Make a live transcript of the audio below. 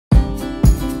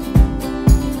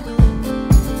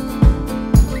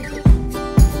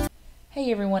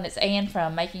Hey everyone, it's Ann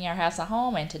from Making Our House a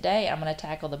Home, and today I'm going to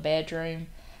tackle the bedroom.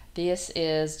 This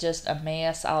is just a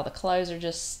mess. All the clothes are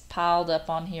just piled up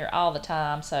on here all the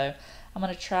time, so I'm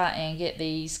going to try and get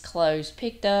these clothes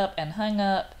picked up and hung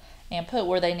up and put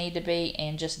where they need to be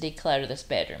and just declutter this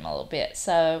bedroom a little bit.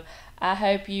 So I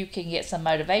hope you can get some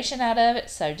motivation out of it,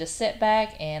 so just sit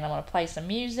back and I'm going to play some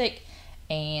music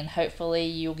and hopefully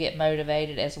you'll get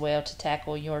motivated as well to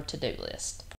tackle your to-do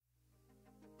list.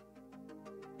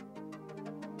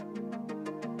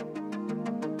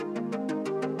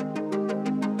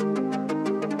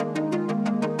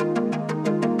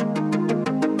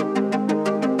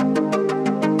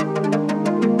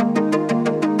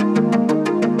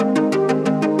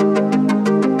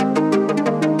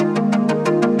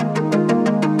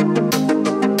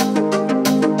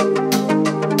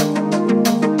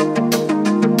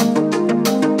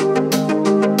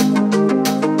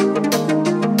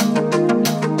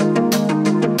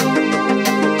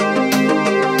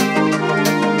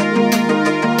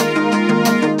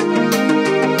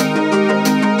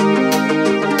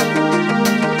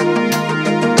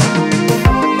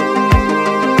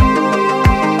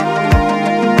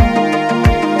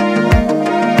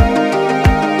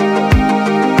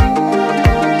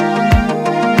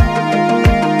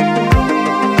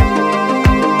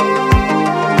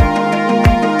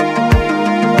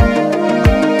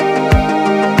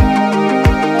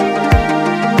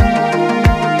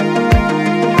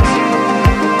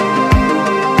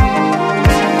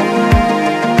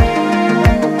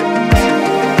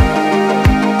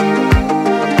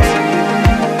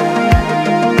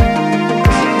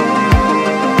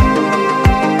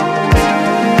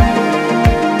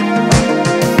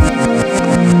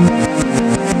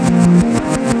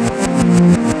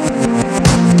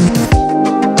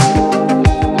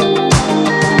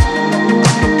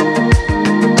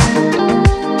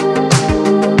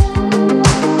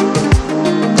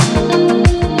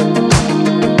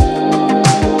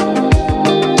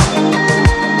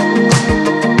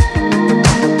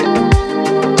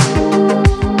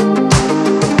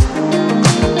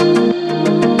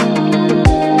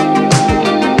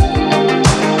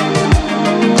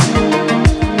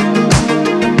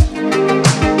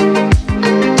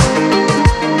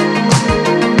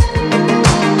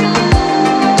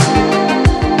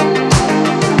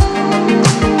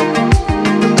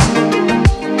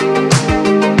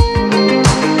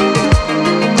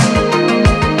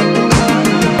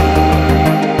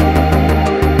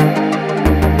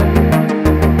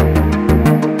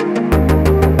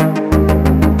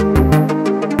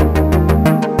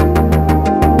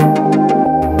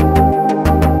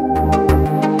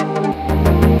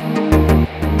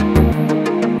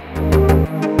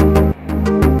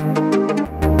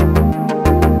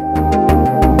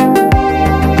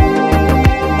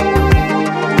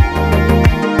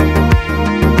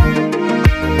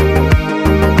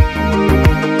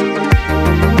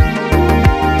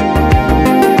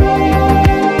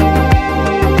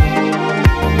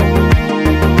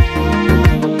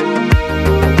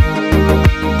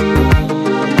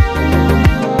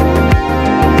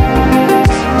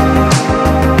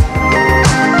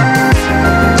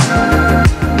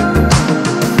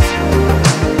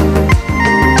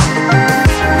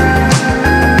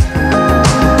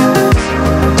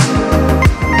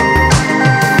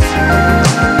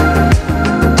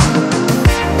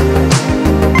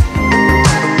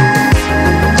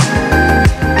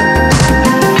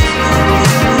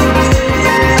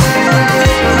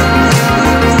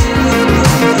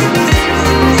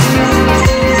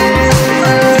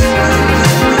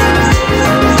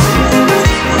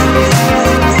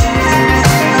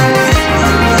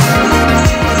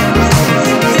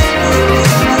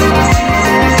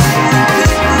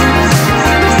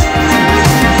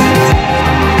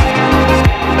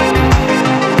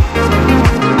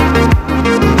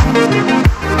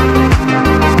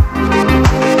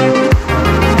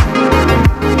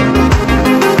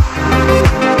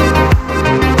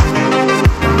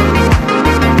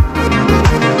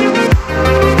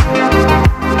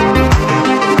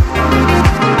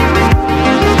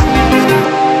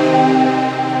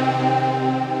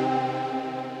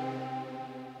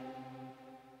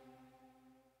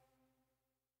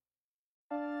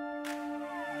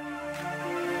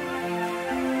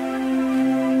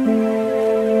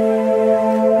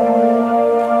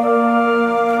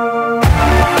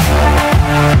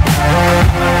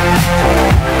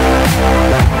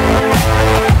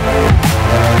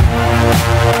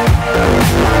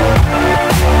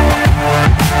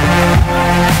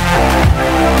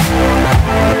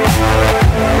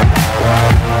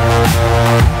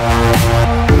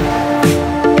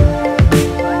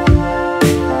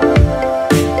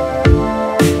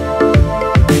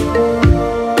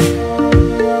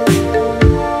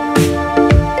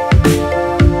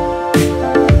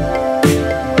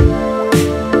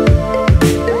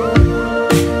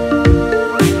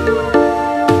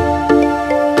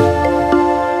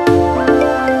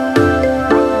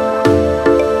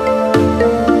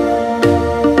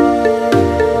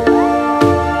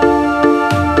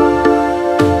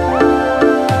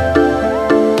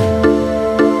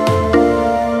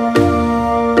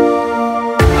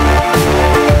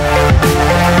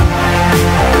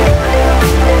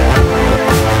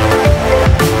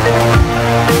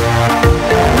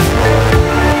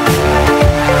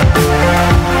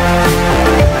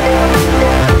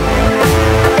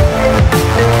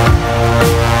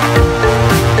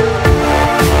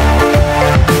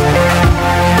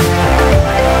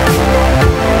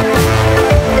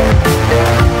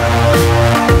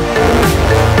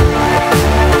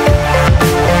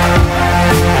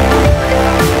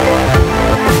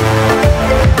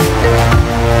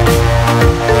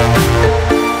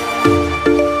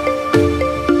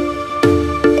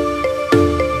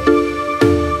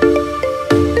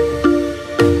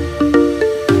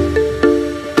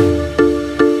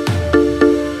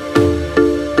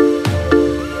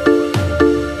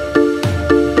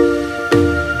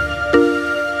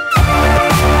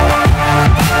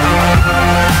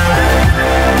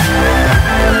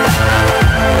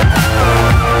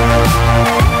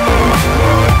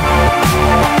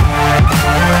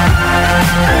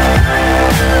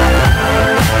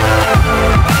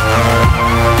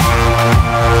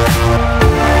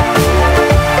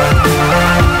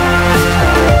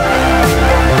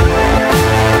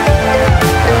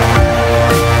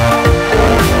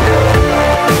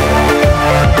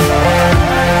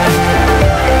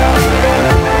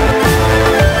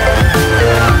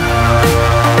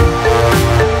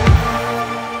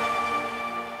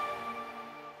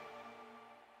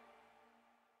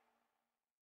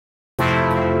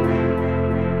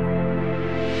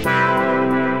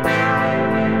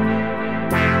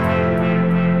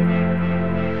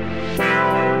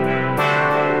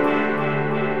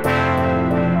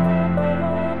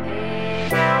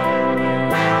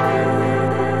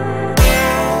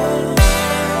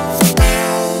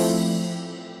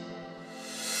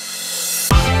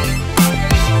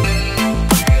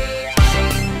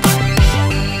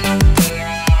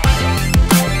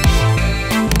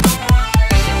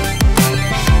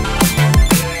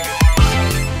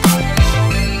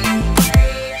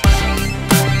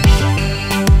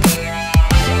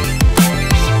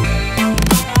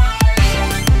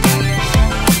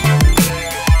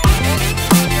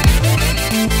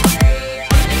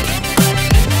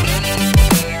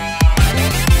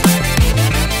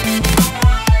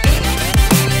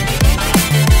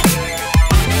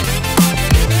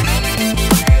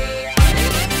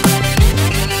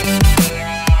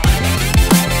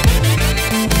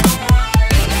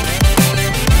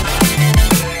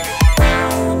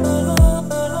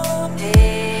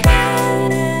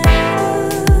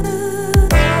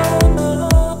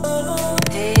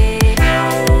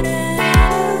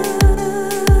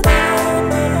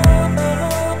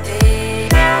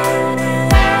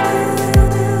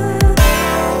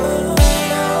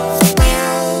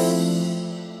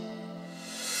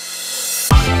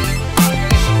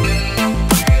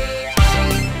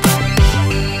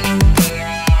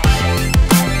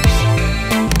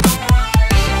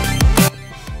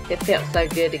 It felt so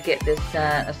good to get this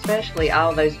done, especially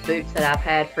all those boots that I've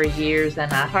had for years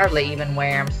and I hardly even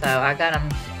wear them. So I got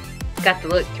to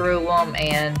look through them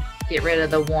and get rid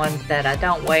of the ones that I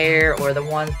don't wear or the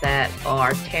ones that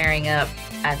are tearing up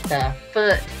at the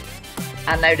foot.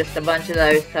 I noticed a bunch of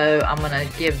those, so I'm going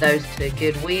to give those to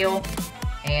Goodwill.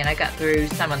 And I got through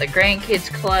some of the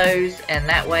grandkids' clothes, and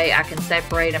that way I can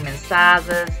separate them in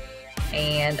sizes,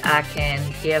 and I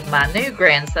can give my new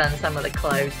grandson some of the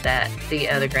clothes that the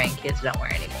other grandkids don't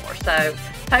wear anymore. So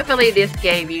hopefully this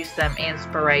gave you some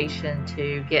inspiration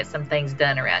to get some things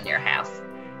done around your house.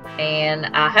 And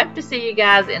I hope to see you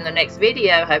guys in the next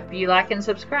video. Hope you like and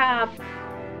subscribe.